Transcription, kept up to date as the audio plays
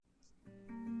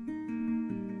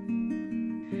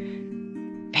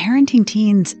parenting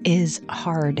teens is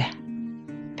hard.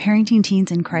 Parenting teens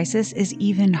in crisis is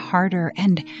even harder,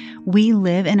 and we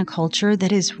live in a culture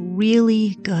that is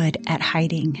really good at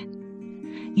hiding.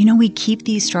 We keep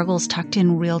these struggles tucked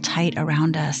in real tight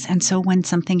around us, and so when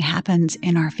something happens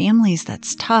in our families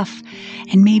that's tough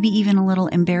and maybe even a little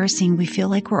embarrassing, we feel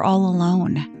like we're all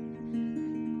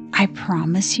alone. I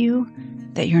promise you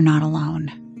that you're not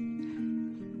alone.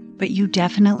 But you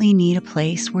definitely need a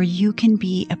place where you can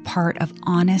be a part of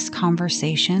honest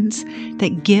conversations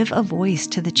that give a voice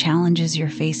to the challenges you're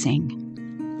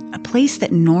facing. A place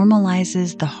that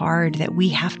normalizes the hard that we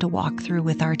have to walk through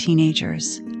with our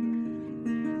teenagers.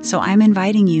 So I'm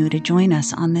inviting you to join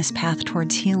us on this path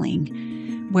towards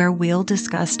healing, where we'll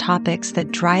discuss topics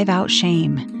that drive out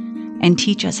shame and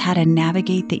teach us how to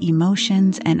navigate the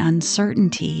emotions and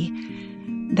uncertainty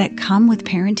that come with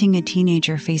parenting a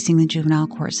teenager facing the juvenile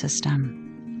court system.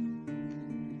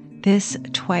 This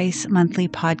twice-monthly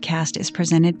podcast is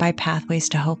presented by Pathways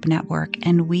to Hope Network,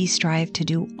 and we strive to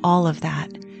do all of that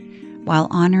while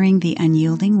honoring the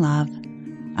unyielding love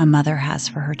a mother has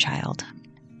for her child.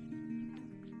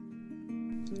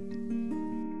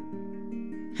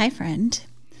 Hi, friend.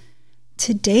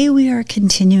 Today we are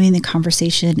continuing the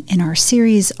conversation in our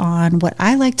series on what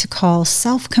I like to call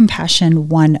Self-Compassion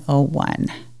 101.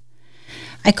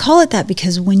 I call it that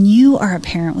because when you are a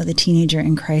parent with a teenager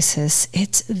in crisis,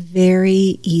 it's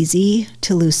very easy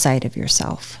to lose sight of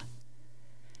yourself.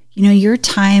 Your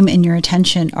time and your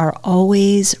attention are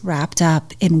always wrapped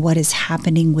up in what is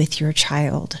happening with your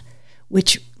child,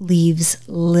 which leaves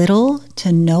little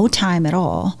to no time at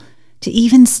all to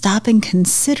even stop and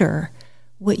consider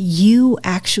what you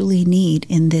actually need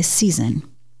in this season.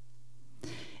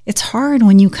 It's hard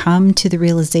when you come to the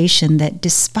realization that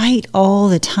despite all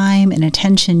the time and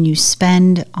attention you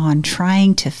spend on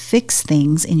trying to fix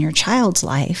things in your child's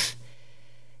life,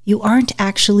 you aren't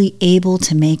actually able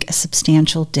to make a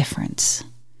substantial difference.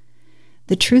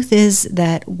 The truth is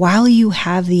that while you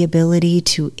have the ability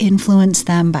to influence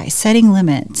them by setting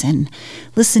limits and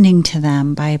listening to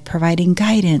them by providing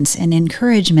guidance and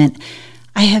encouragement,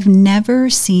 I have never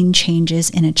seen changes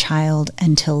in a child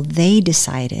until they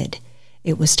decided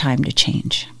it was time to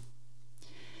change.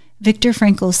 Viktor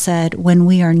Frankl said, "When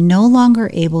we are no longer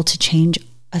able to change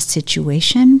a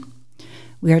situation,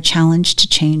 we are challenged to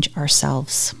change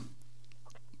ourselves."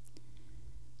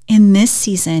 In this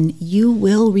season, you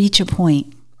will reach a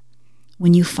point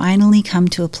when you finally come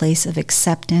to a place of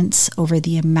acceptance over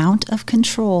the amount of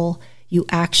control you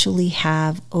actually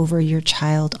have over your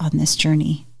child on this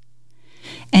journey.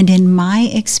 And in my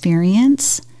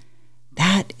experience,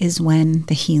 that is when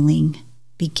the healing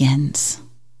begins.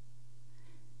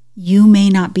 You may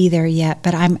not be there yet,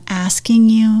 but I'm asking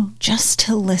you just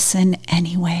to listen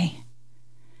anyway.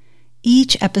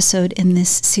 Each episode in this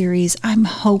series, I'm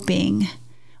hoping,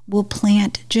 will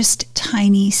plant just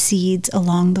tiny seeds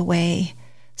along the way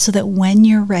so that when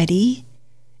you're ready,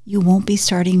 you won't be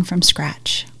starting from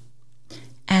scratch.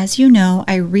 As you know,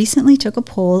 I recently took a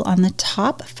poll on the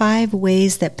top 5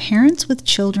 ways that parents with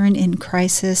children in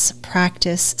crisis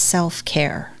practice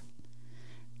self-care.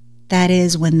 That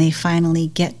is when they finally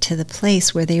get to the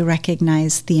place where they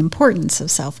recognize the importance of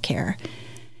self-care.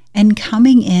 And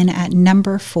coming in at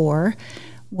number 4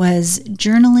 was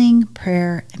journaling,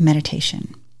 prayer, and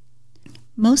meditation.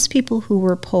 Most people who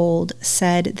were polled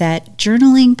said that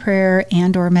journaling, prayer,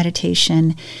 and/or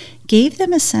meditation gave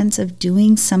them a sense of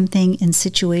doing something in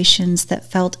situations that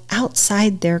felt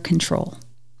outside their control.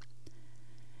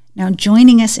 Now,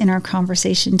 joining us in our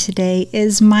conversation today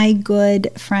is my good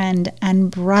friend and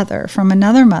brother from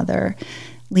another mother,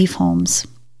 Leif Holmes.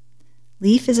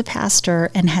 Leif is a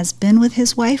pastor and has been with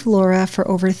his wife, Laura, for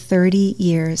over 30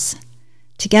 years.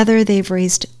 Together, they've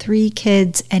raised 3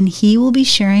 kids, and he will be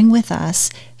sharing with us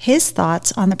his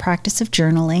thoughts on the practice of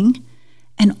journaling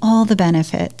and all the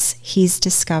benefits he's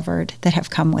discovered that have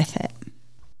come with it.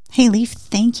 Hey, Leif,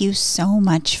 thank you so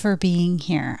much for being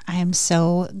here. I am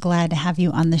so glad to have you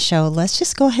on the show. Let's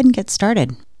just go ahead and get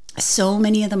started. So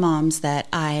many of the moms that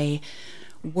I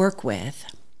work with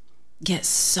get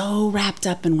so wrapped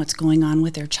up in what's going on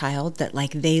with their child that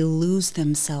they lose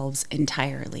themselves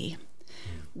entirely,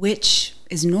 which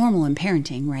is normal in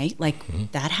parenting, right?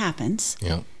 That happens.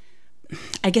 Yeah.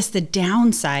 I guess the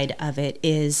downside of it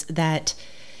is that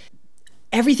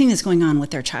everything that's going on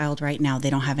with their child right now, they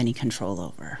don't have any control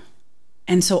over.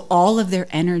 And so all of their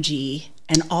energy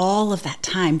and all of that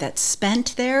time that's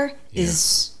spent there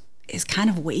is kind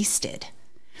of wasted.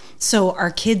 So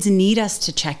our kids need us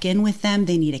to check in with them.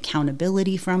 They need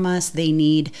accountability from us. They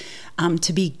need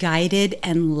to be guided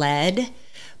and led.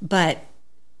 But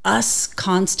us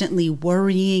constantly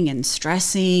worrying and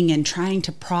stressing and trying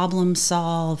to problem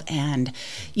solve and,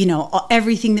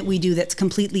 everything that we do that's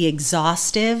completely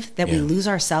exhaustive, that we lose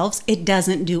ourselves, it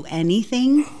doesn't do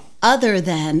anything other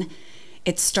than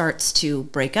it starts to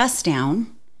break us down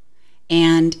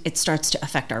and it starts to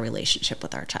affect our relationship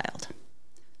with our child.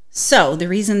 So the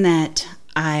reason that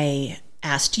I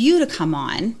asked you to come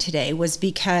on today was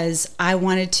because I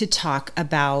wanted to talk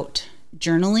about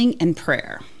journaling and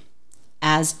prayer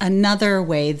as another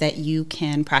way that you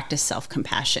can practice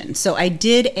self-compassion. So I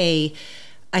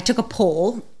took a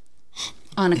poll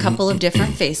on a couple of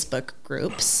different Facebook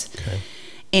groups. Okay.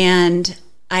 And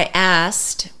I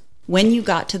asked when you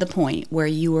got to the point where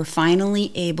you were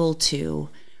finally able to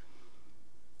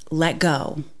let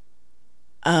go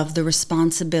of the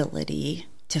responsibility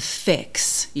to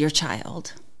fix your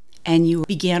child and you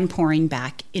began pouring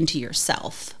back into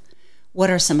yourself.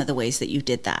 What are some of the ways that you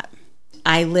did that?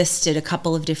 I listed a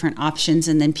couple of different options,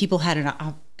 and then people had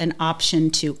an option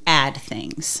to add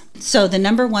things. So the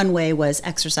number one way was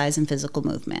exercise and physical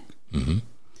movement. Mm-hmm.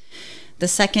 The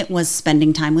second was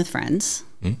spending time with friends.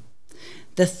 Mm-hmm.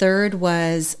 The third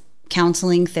was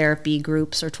counseling, therapy,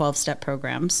 groups, or 12-step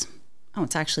programs. Oh,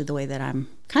 it's actually the way that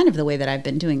I've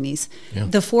been doing these. Yeah.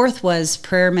 The fourth was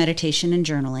prayer, meditation, and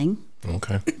journaling.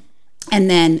 Okay.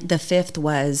 And then the fifth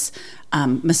was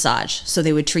massage. So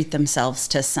they would treat themselves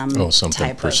to something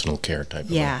type personal care type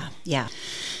of Yeah.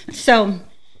 So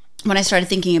when I started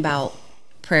thinking about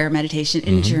prayer, meditation,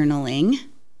 and journaling,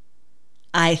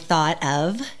 I thought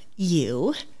of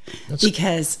you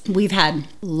because we've had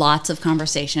lots of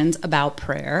conversations about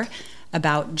prayer,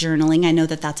 about journaling. I know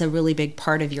that that's a really big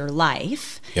part of your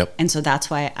life. Yep. And so that's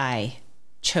why I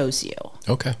chose you.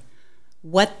 Okay.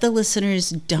 What the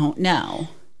listeners don't know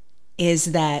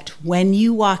is that when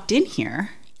you walked in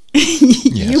here,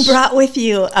 you brought with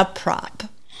you a prop.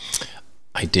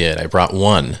 I did. I brought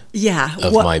one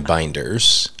of my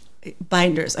binders.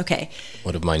 Binders, okay.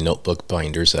 One of my notebook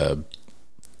binders, a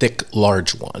thick,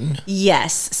 large one.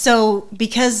 Yes. So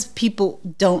because people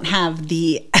don't have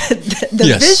the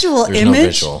visual image. No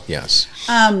visual, yes.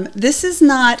 This is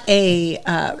not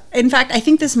in fact, I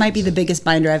think this might be the biggest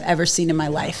binder I've ever seen in my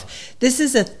life. This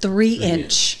is a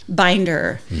 3-inch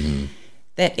binder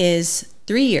that is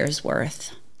 3 years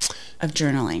worth of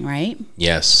journaling, right?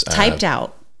 Yes. Typed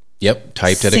out. Yep.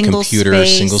 Typed at a computer,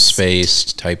 single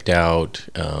spaced, typed out,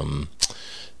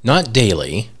 not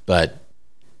daily, but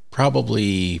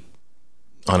probably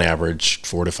on average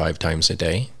 4 to 5 times a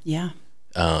day. Yeah.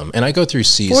 And I go through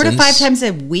seasons. 4 to 5 times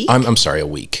a week? I'm sorry, a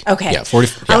week. Okay. Yeah, 40.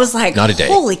 Yeah, I was like, not a day.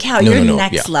 Holy cow, you're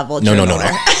next level journaler.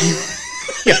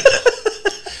 No.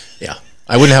 Yeah.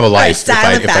 I wouldn't have a life if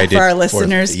I did for our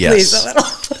listeners, please a little.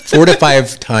 4 to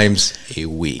 5 times a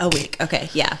week. A week. Okay.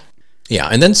 Yeah. Yeah.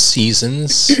 And then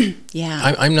seasons.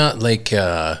 Yeah. I'm not like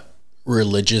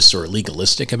religious or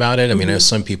legalistic about it. I mean, there's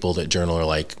some people that journal are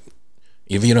like,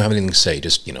 if you don't have anything to say,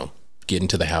 just, get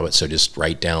into the habit. So just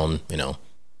write down,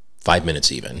 5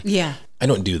 minutes even. Yeah. I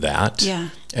don't do that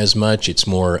as much. It's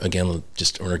more, again,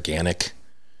 just an organic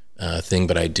thing.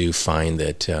 But I do find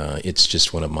that it's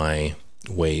just one of my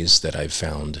ways that I've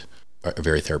found are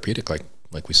very therapeutic,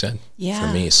 like we said, for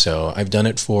me. So I've done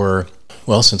it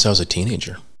since I was a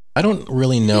teenager. I don't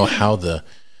really know how the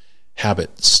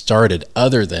habit started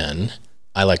other than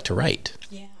I like to write.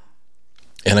 Yeah.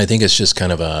 And I think it's just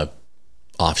kind of a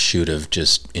offshoot of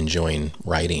just enjoying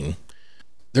writing.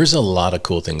 There's a lot of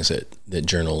cool things that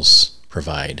journals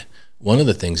provide. One of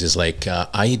the things is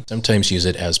I sometimes use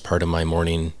it as part of my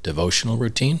morning devotional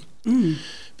routine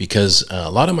because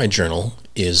a lot of my journal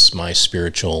is my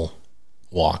spiritual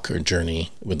walk or journey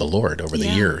with the Lord over the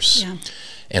years. Yeah.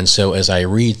 And so as I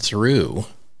read through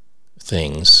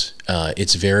things,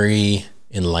 it's very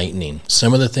enlightening.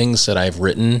 Some of the things that I've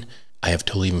written, I have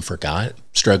totally even forgot.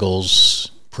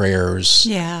 Struggles, prayers.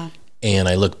 Yeah. And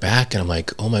I look back and I'm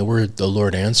like, oh my word, the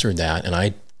Lord answered that. And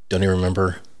I don't even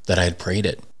remember that I had prayed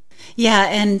it. Yeah.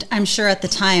 And I'm sure at the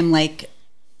time,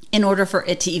 in order for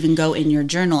it to even go in your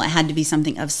journal, it had to be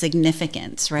something of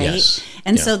significance, right? Yes.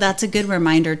 And so that's a good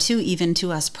reminder too, even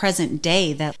to us present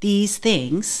day, that these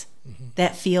things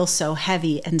that feel so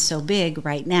heavy and so big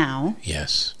right now,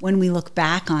 when we look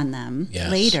back on them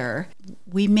later,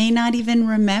 we may not even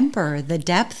remember the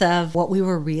depth of what we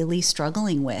were really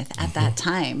struggling with at that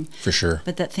time. For sure.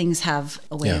 But that things have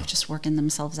a way of just working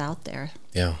themselves out there.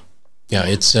 Yeah. Yeah,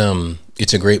 it's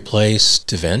a great place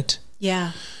to vent.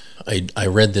 Yeah. I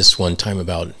read this one time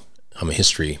about, I'm a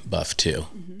history buff too,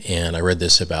 and I read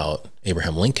this about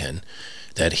Abraham Lincoln,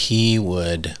 that he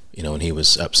would, when he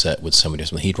was upset with somebody,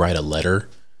 he'd write a letter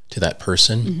to that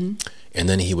person, and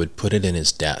then he would put it in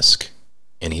his desk,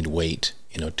 and he'd wait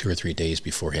 2 or 3 days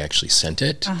before he actually sent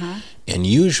it. And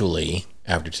usually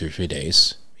after 2 or 3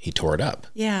 days, he tore it up.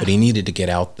 Yeah. But he needed to get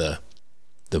out the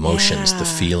emotions, the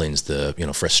feelings, the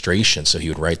frustration. So he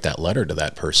would write that letter to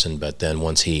that person. But then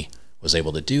once he was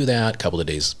able to do that, a couple of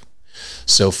days.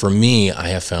 So for me, I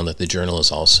have found that the journal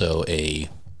is also a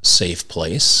safe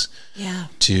place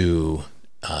to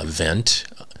vent.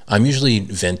 I'm usually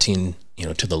venting,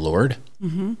 to the Lord.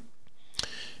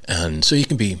 And so you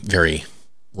can be very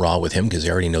raw with him because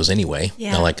he already knows anyway.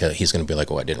 Yeah. Not like he's going to be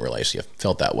like, oh, I didn't realize you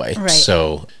felt that way. Right.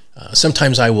 So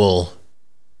sometimes I will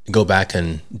go back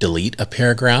and delete a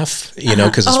paragraph,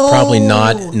 because it's probably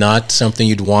not something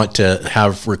you'd want to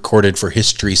have recorded for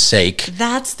history's sake.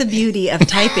 That's the beauty of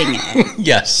typing it.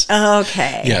 Yes.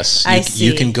 Okay. Yes. I see.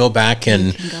 You can go back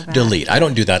and delete. I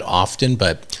don't do that often,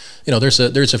 but there's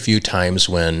a few times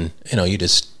when you're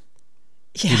just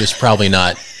probably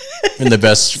not in the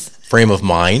best frame of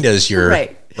mind as you're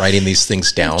writing these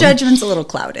things down. Judgment's a little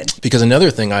clouded. Because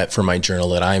another thing for my journal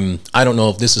that I don't know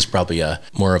if this is probably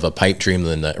more of a pipe dream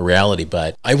than a reality,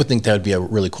 but I would think that would be a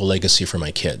really cool legacy for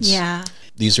my kids. Yeah.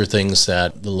 These are things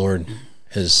that the Lord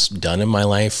has done in my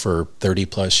life for 30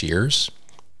 plus years.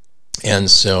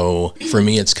 And so for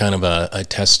me, it's kind of a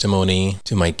testimony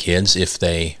to my kids if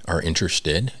they are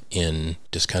interested in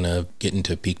just kind of getting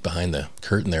to peek behind the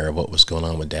curtain there of what was going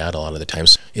on with Dad a lot of the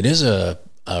times. It is a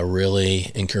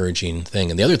really encouraging thing.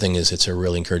 And the other thing is it's a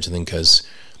really encouraging thing because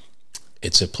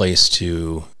it's a place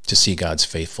to see God's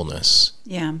faithfulness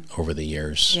over the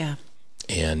years. Yeah.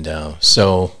 And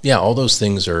so all those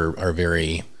things are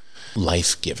very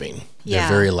life-giving. They're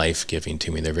very life-giving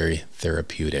to me. They're very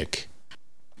therapeutic.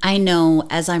 I know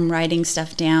as I'm writing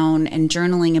stuff down and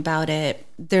journaling about it,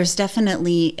 there's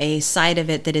definitely a side of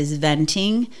it that is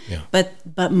venting,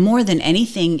 but more than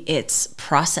anything, it's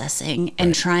processing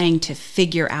and trying to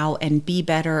figure out and be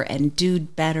better and do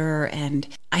better. And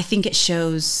I think it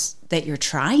shows that you're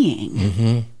trying.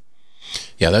 Mm-hmm.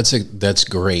 Yeah, that's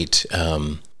great.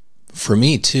 For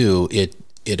me too,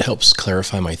 it helps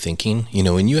clarify my thinking.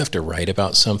 When you have to write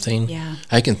about something,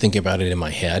 I can think about it in my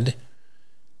head.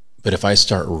 But if I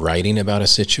start writing about a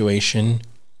situation,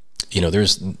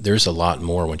 there's a lot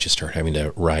more once you start having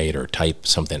to write or type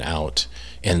something out.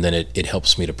 And then it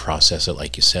helps me to process it,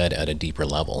 like you said, at a deeper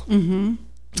level.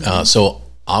 So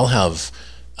I'll have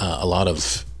a lot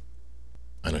of,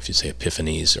 I don't know if you say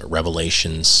epiphanies or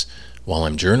revelations while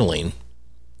I'm journaling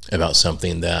about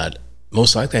something that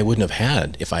most likely I wouldn't have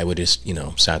had if I would just,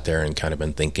 sat there and kind of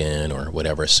been thinking or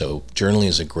whatever. So journaling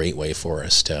is a great way for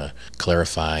us to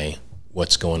clarify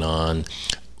what's going on.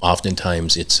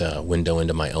 Oftentimes it's a window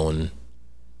into my own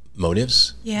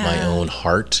motives, my own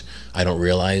heart. I don't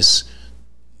realize,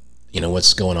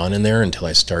 what's going on in there until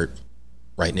I start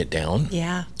writing it down.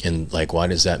 Yeah. And like, why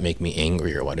does that make me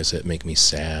angry, or why does it make me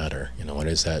sad, or,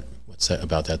 what's that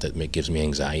about that gives me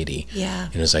anxiety? Yeah.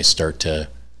 And as I start to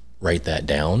write that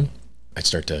down, I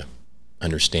start to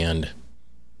understand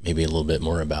maybe a little bit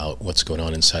more about what's going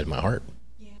on inside my heart.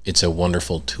 Yeah. It's a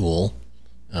wonderful tool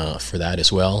for that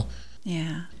as well.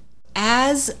 Yeah.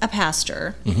 As a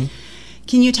pastor,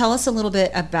 can you tell us a little bit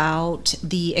about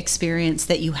the experience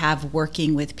that you have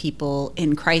working with people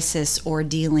in crisis or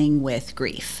dealing with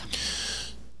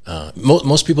grief?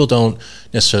 Most people don't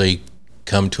necessarily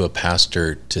come to a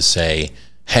pastor to say,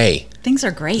 hey, things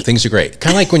are great. Things are great.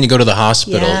 Kind of like when you go to the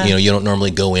hospital, you don't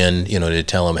normally go in, to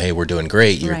tell them, hey, we're doing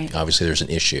great. Obviously there's an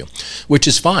issue, which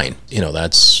is fine.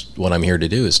 That's what I'm here to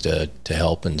do, is to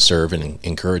help and serve and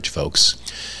encourage folks.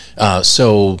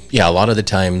 So a lot of the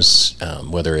times,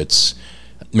 whether it's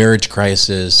marriage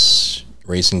crisis,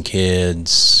 raising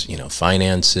kids,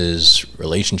 finances,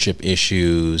 relationship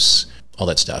issues, all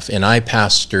that stuff. And I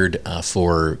pastored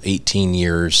for 18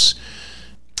 years.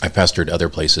 I pastored other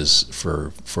places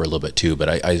for a little bit too, but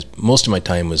I most of my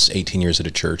time was 18 years at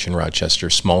a church in Rochester,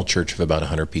 small church of about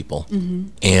 100 people,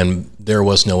 and there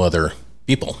was no other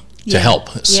people to help.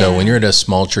 So when you're at a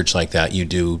small church like that, you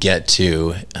do get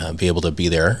to be able to be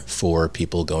there for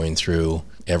people going through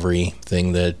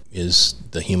everything that is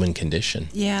the human condition.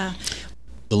 Yeah.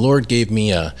 The Lord gave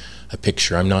me a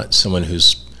picture. I'm not someone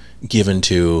who's given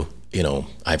to,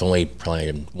 I've only probably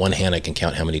in one hand I can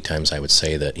count how many times I would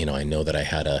say that, I know that I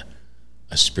had a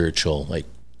spiritual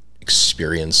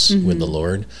experience with the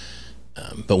Lord.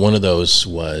 But one of those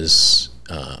was,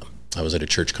 I was at a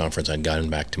church conference. I'd gotten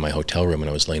back to my hotel room and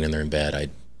I was laying in there in bed.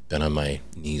 I'd been on my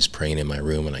knees praying in my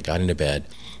room, and I got into bed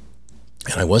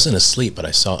and I wasn't asleep, but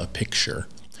I saw a picture,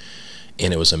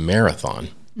 and it was a marathon.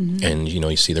 And,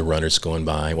 you see the runners going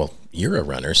by. Well, you're a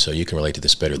runner, so you can relate to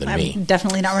this better than me. I'm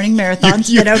definitely not running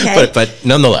marathons, but okay. But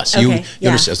nonetheless, you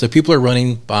understand. So people are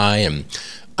running by, and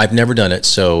I've never done it,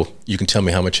 so you can tell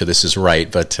me how much of this is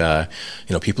right. But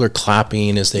people are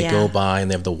clapping as they go by, and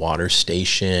they have the water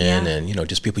station, and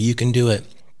just people, you can do it.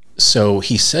 So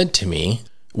he said to me,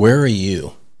 "Where are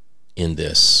you in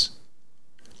this?"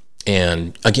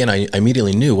 And again, I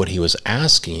immediately knew what he was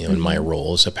asking in my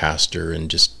role as a pastor,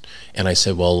 and I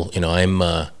said, "Well, I'm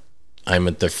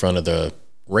at the front of the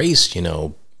race,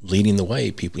 leading the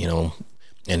way, people,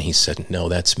 And he said, "No,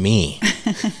 that's me."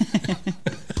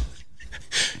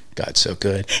 God's so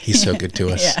good. He's so good to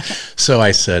us. So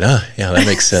I said, that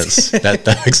makes sense. That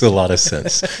makes a lot of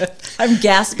sense. I'm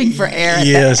gasping for air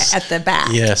at the back.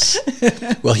 Yes.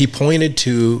 Well, he pointed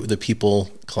to the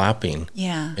people clapping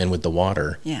and with the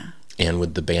water and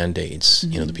with the Band-Aids,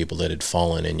 the people that had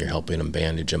fallen, and you're helping them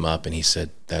bandage them up. And he said,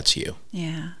 "That's you.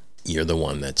 Yeah. You're the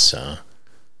one that's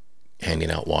handing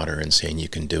out water and saying you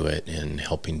can do it and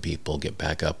helping people get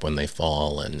back up when they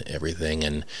fall and everything."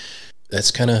 And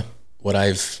that's kind of what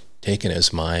I've taken as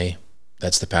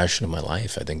that's the passion of my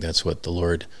life. I think that's what the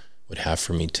Lord would have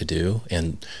for me to do.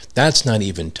 And that's not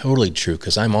even totally true,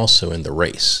 because I'm also in the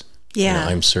race. Yeah.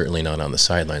 I'm certainly not on the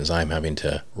sidelines. I'm having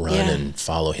to run and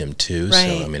follow him too.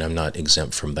 Right. So, I'm not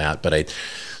exempt from that. But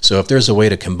so if there's a way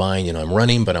to combine, I'm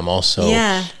running, but I'm also,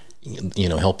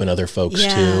 helping other folks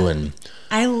too. And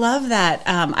I love that.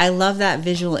 I love that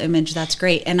visual image. That's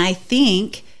great. And I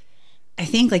think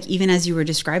like, even as you were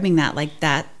describing that, like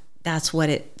that's what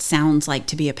it sounds like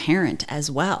to be a parent as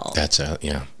well. That's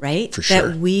right? For sure.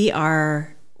 That we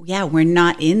are, we're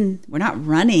not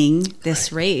running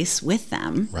this race with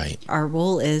them. Right. Our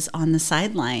role is on the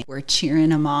sideline. We're cheering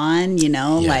them on,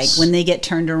 like Yes. when they get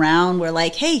turned around, we're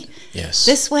like, "Hey,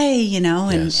 this way,"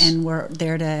 and we're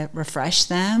there to refresh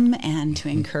them and to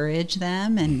encourage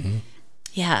them. And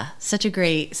such a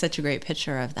great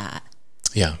picture of that.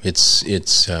 Yeah.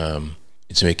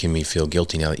 It's making me feel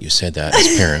guilty now that you said that as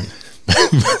a parent.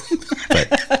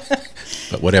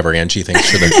 but whatever, Angie. Thanks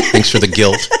for the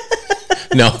guilt.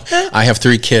 No, I have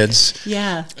 3 kids.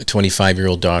 Yeah. A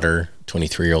 25-year-old daughter,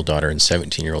 23-year-old daughter, and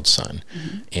 17-year-old son.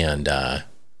 And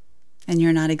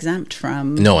you're not exempt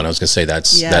from. No, and I was going to say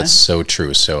that's so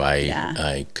true. So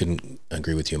I couldn't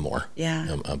agree with you more.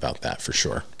 About that for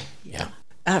sure. Yeah.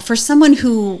 For someone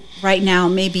who right now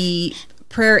maybe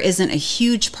prayer isn't a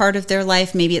huge part of their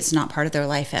life, maybe it's not part of their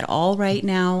life at all right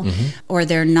now, or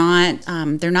they're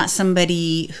not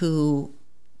somebody who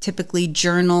typically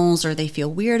journals, or they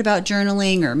feel weird about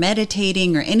journaling or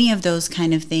meditating or any of those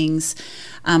kind of things.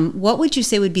 What would you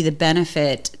say would be the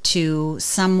benefit to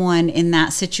someone in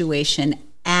that situation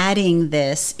adding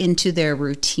this into their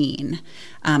routine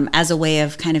as a way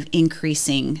of kind of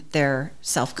increasing their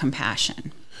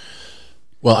self-compassion?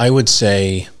 Well, I would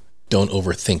say don't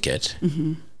overthink it.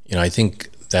 I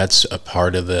think that's a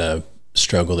part of the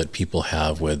struggle that people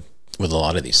have with a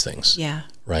lot of these things. Yeah.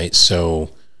 Right.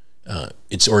 So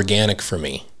it's organic for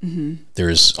me.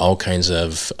 There's all kinds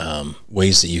of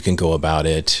ways that you can go about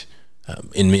it.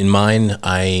 In mine,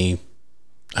 I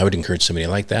would encourage somebody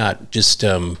like that. Just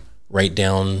write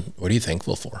down, what are you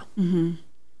thankful for?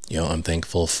 I'm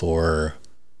thankful for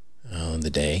the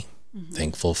day.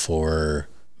 Thankful for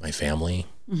my family.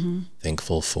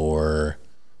 Thankful for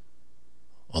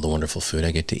all the wonderful food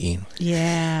I get to eat.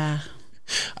 Yeah.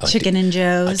 Chicken and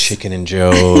Joe's. Chicken and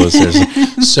Joe's.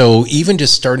 So even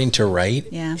just starting to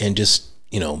write and just,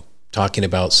 talking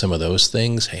about some of those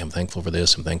things. Hey, I'm thankful for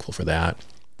this. I'm thankful for that.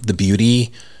 The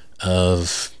beauty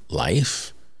of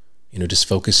life, just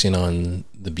focusing on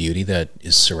the beauty that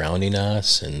is surrounding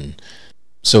us. And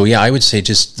so, I would say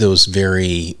just those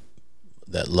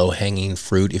that low-hanging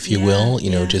fruit, if you will,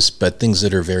 but things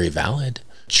that are very valid.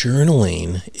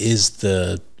 Journaling is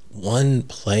the one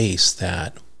place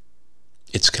that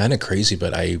it's kind of crazy,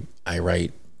 but I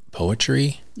write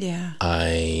poetry. Yeah.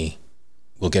 I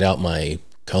will get out my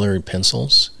colored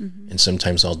pencils, and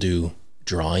sometimes I'll do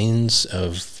drawings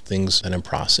of things that I'm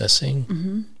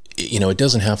processing. It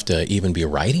doesn't have to even be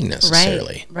writing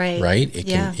necessarily. Right?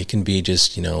 It can be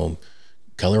just,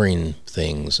 coloring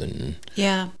things and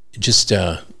just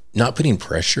not putting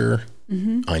pressure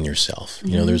on yourself.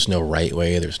 There's no right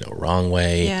way, there's no wrong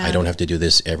way. Yeah. I don't have to do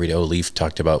this every day. Leaf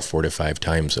talked about 4 to 5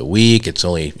 times a week. It's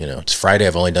only, it's Friday.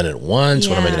 I've only done it once.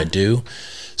 What am I going to do?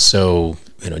 So,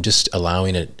 just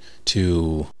allowing it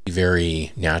to be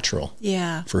very natural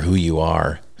for who you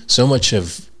are. So much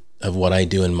of what I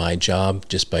do in my job,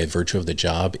 just by virtue of the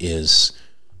job, is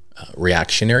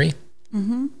reactionary.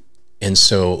 And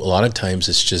so a lot of times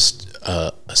it's just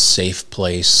a safe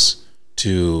place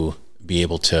to be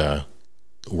able to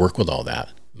work with all that,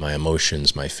 my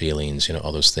emotions, my feelings,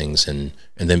 all those things, and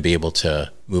then be able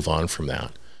to move on from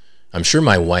that. I'm sure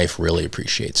my wife really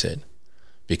appreciates it,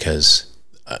 because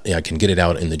I can get it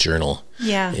out in the journal.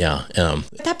 Yeah. Yeah.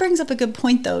 That brings up a good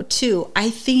point, though, too. I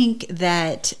think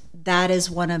that is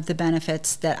one of the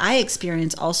benefits that I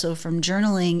experience also from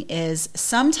journaling is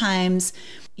sometimes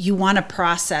you want to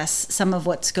process some of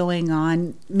what's going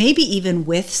on, maybe even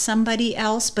with somebody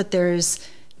else, but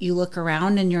you look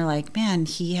around and you're like, man,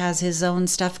 he has his own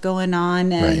stuff going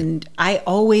on. And right. I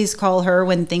always call her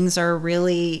when things are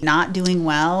really not doing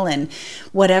well, and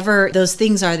whatever those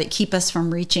things are that keep us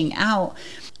from reaching out.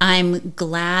 I'm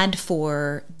glad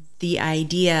for the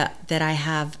idea that I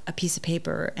have a piece of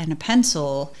paper and a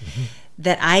pencil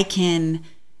that I can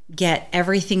get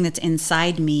everything that's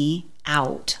inside me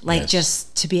out, like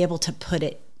just to be able to put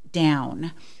it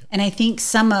down. And I think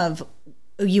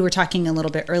you were talking a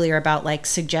little bit earlier about like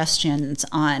suggestions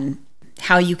on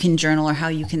how you can journal or how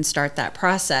you can start that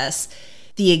process.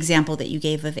 The example that you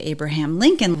gave of Abraham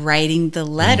Lincoln writing the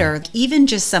letter, even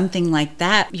just something like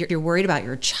that, you're worried about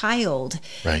your child.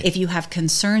 Right. If you have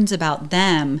concerns about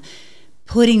them,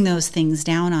 putting those things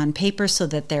down on paper so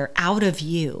that they're out of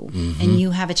you and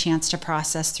you have a chance to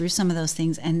process through some of those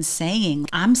things and saying,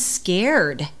 I'm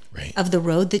scared of the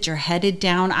road that you're headed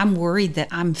down. I'm worried that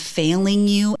I'm failing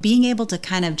you. Being able to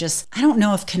kind of just, I don't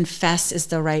know if confess is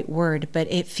the right word,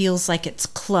 but it feels like it's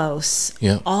close.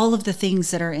 Yeah. All of the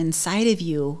things that are inside of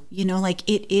you, like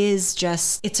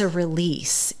it's a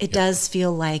release. It does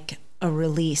feel like a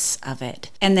release of it.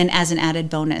 And then as an added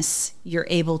bonus, you're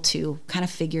able to kind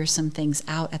of figure some things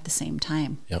out at the same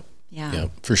time. Yep. Yeah.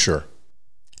 Yep, for sure.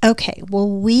 Okay, well,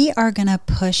 we are going to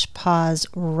push pause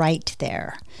right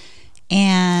there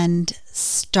and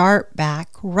start back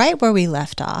right where we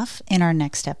left off in our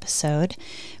next episode.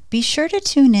 Be sure to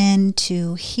tune in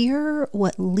to hear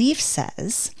what Leaf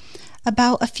says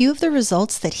about a few of the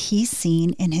results that he's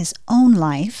seen in his own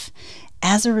life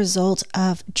as a result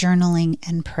of journaling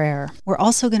and prayer. We're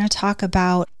also going to talk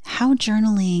about how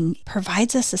journaling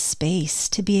provides us a space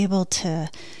to be able to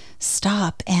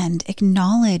stop and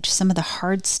acknowledge some of the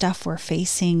hard stuff we're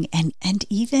facing and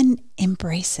even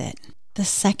embrace it. The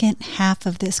second half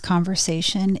of this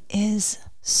conversation is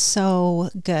so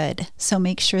good. So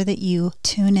make sure that you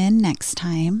tune in next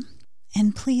time,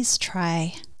 and please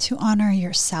try to honor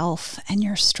yourself and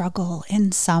your struggle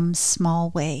in some small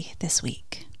way this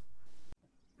week.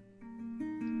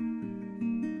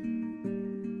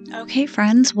 Okay,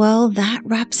 friends, well, that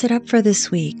wraps it up for this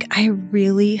week. I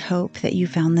really hope that you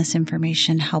found this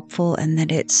information helpful and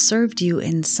that it served you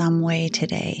in some way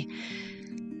today.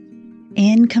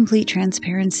 In complete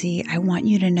transparency, I want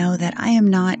you to know that I am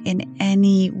not in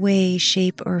any way,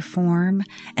 shape, or form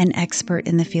an expert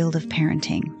in the field of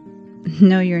parenting.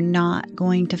 No, you're not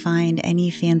going to find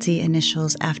any fancy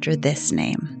initials after this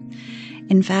name.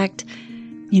 In fact,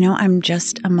 I'm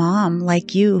just a mom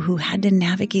like you who had to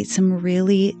navigate some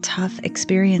really tough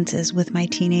experiences with my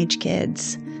teenage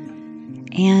kids.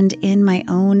 And in my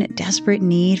own desperate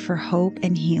need for hope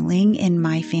and healing in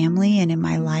my family and in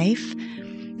my life,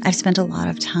 I've spent a lot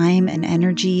of time and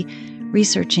energy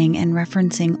researching and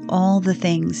referencing all the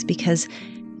things, because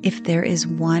if there is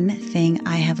one thing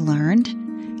I have learned,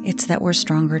 it's that we're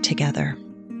stronger together.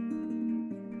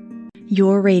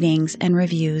 Your ratings and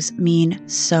reviews mean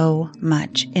so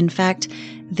much. In fact,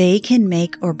 they can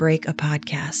make or break a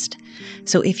podcast.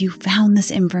 So if you found this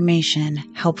information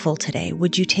helpful today,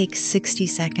 would you take 60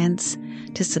 seconds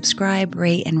to subscribe,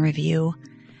 rate, and review?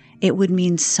 It would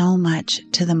mean so much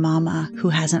to the mama who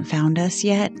hasn't found us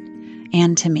yet,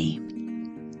 and to me.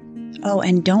 Oh,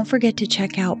 and don't forget to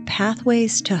check out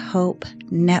Pathways to Hope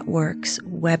Network's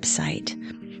website.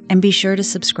 And be sure to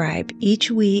subscribe.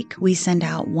 Each week, we send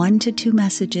out 1 to 2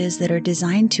 messages that are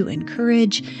designed to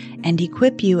encourage and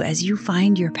equip you as you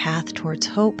find your path towards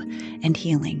hope and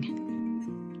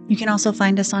healing. You can also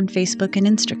find us on Facebook and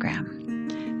Instagram.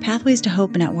 Pathways to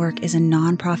Hope Network is a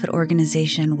nonprofit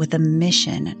organization with a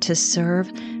mission to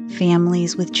serve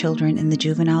families with children in the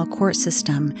juvenile court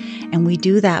system, and we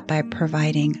do that by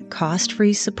providing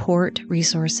cost-free support,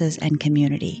 resources, and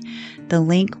community. The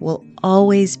link will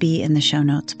always be in the show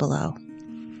notes below.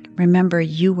 Remember,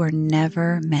 you were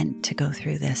never meant to go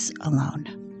through this alone.